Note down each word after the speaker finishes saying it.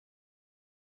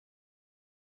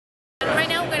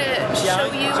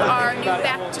show you our new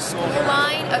back-to-school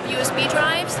line of USB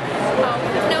drives. What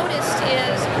we've noticed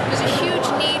is there's a huge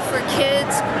need for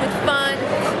kids with fun,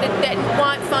 that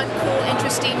want fun, cool,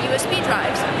 interesting USB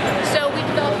drives. So we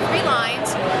developed 3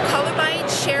 lines: ColorBytes,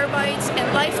 ShareBytes, and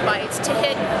LifeBytes to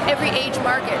hit every age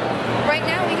market. Right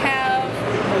now we have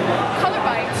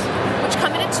ColorBytes, which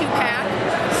come in a 2-pack,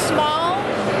 small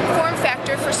form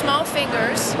factor for small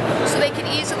fingers, so they can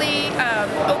easily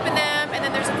open them, and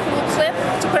then there's a cool clip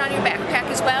to put on your backpack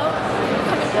as well.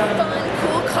 Come in fun,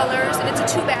 cool colors, and it's a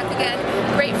 2-pack again.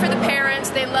 Great for the parents.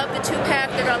 They love the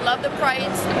 2-pack. They're going to love the price,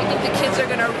 and we think the kids are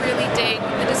going to really dig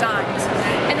the designs.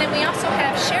 And then we also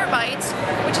have ShareBytes,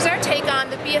 which is our take on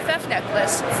the BFF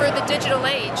necklace for the digital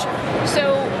age.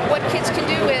 So what kids can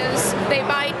do is they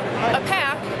buy a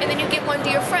pack, and then you get one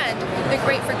to your friend. They're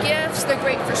great for gifts. They're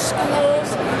great for schools.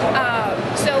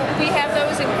 So we have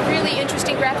those in really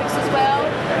interesting graphics as well.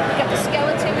 We've got the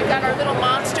skeleton, we've got our little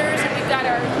monsters, and we've got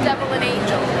our devil and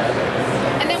angel.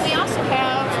 And then we also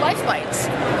have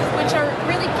LifeBytes, which are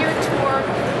really geared toward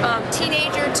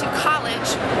teenager to college.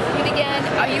 And again,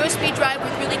 a USB drive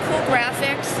with really cool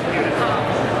graphics.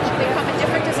 They come in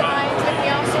different designs, and we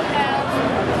also have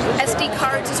SD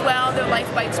cards as well. They're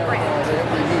LifeBytes brand.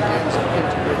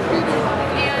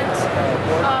 And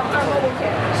our mobile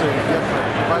kit,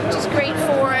 which is great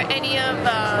for any of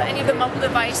the mobile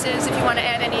devices if you want to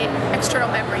add any external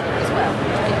memory as well.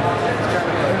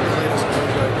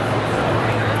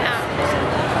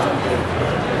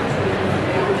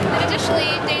 And additionally,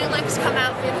 Dane Elec has come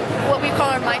out with what we call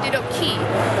our MyDitto Key,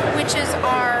 which is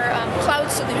our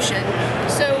cloud solution.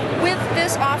 So with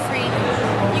this offering,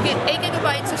 you get 8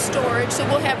 GB of storage, so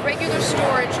we'll have regular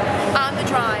storage on the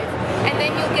drive, and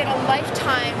then you'll get a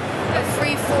lifetime of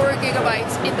free 4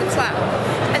 GB in the cloud.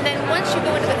 And then once you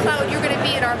go into the cloud, you're going to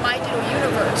be in our MyDitto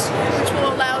universe, which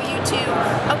will allow you to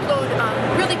upload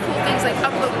really cool things like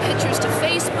upload pictures to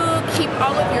Facebook, keep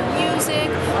all of your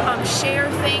music, share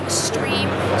things, stream.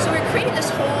 So we're creating this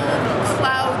whole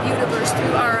cloud universe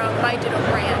through our MyDitto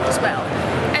brand as well.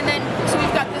 And then, so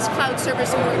we've got this cloud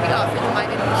service, and we're going to be offering the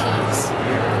MyDitto keys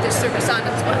with this service on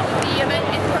as well.